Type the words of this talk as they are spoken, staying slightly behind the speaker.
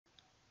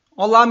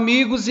Olá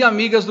amigos e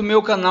amigas do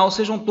meu canal,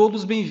 sejam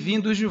todos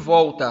bem-vindos de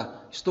volta.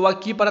 Estou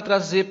aqui para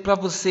trazer para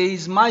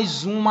vocês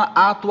mais uma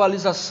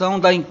atualização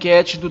da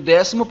enquete do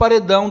 10º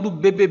paredão do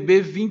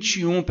BBB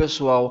 21,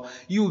 pessoal.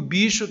 E o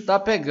bicho tá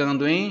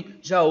pegando, hein?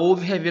 Já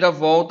houve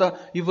reviravolta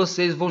e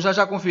vocês vão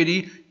já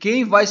conferir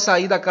quem vai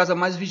sair da casa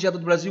mais vigiada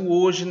do Brasil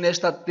hoje,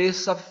 nesta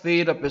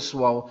terça-feira,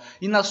 pessoal.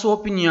 E na sua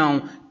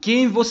opinião,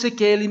 quem você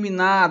quer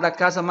eliminar da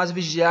casa mais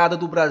vigiada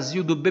do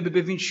Brasil, do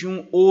BBB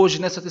 21,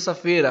 hoje, nesta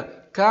terça-feira?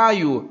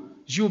 Caio,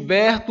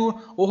 Gilberto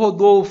ou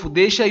Rodolfo?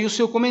 Deixa aí o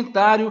seu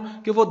comentário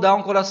que eu vou dar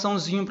um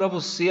coraçãozinho para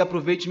você.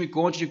 Aproveite e me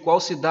conte de qual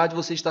cidade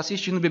você está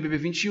assistindo o BBB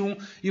 21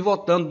 e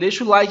votando.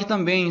 Deixa o like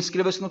também,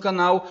 inscreva-se no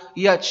canal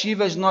e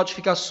ative as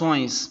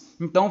notificações.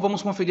 Então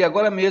vamos conferir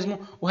agora mesmo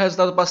o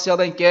resultado parcial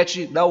da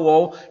enquete da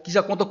UOL, que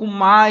já conta com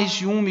mais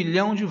de 1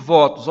 milhão de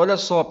votos. Olha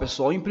só,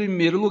 pessoal, em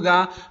primeiro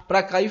lugar,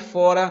 para cair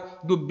fora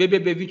do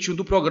BBB 21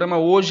 do programa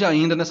hoje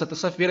ainda, nessa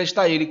terça-feira,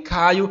 está ele,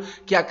 Caio,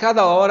 que a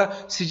cada hora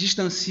se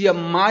distancia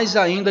mais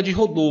ainda de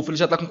Rodolfo. Ele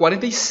já está com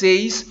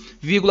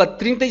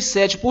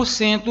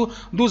 46,37%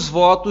 dos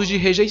votos de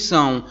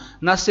rejeição.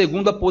 Na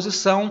segunda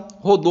posição,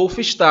 Rodolfo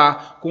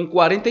está com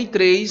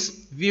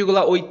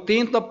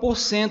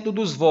 43,80%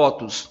 dos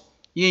votos.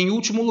 E em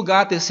último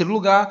lugar, terceiro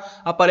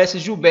lugar, aparece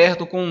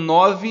Gilberto com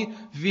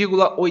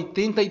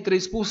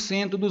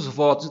 9,83% dos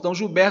votos. Então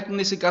Gilberto,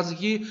 nesse caso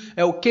aqui,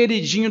 é o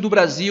queridinho do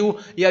Brasil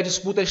e a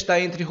disputa está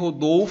entre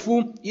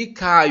Rodolfo e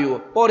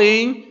Caio.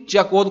 Porém, de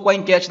acordo com a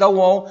enquete da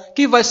UOL,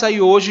 quem vai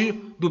sair hoje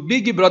do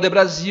Big Brother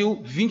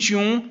Brasil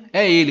 21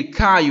 é ele,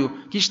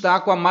 Caio, que está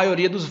com a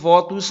maioria dos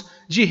votos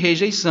de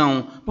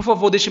rejeição. Por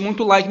favor, deixe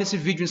muito like nesse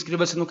vídeo,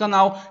 inscreva-se no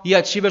canal e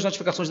ative as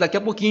notificações. Daqui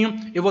a pouquinho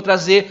eu vou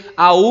trazer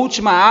a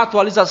última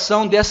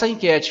atualização dessa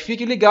enquete.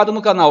 Fique ligado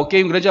no canal,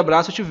 ok? Um grande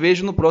abraço, eu te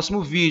vejo no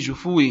próximo vídeo.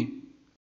 Fui!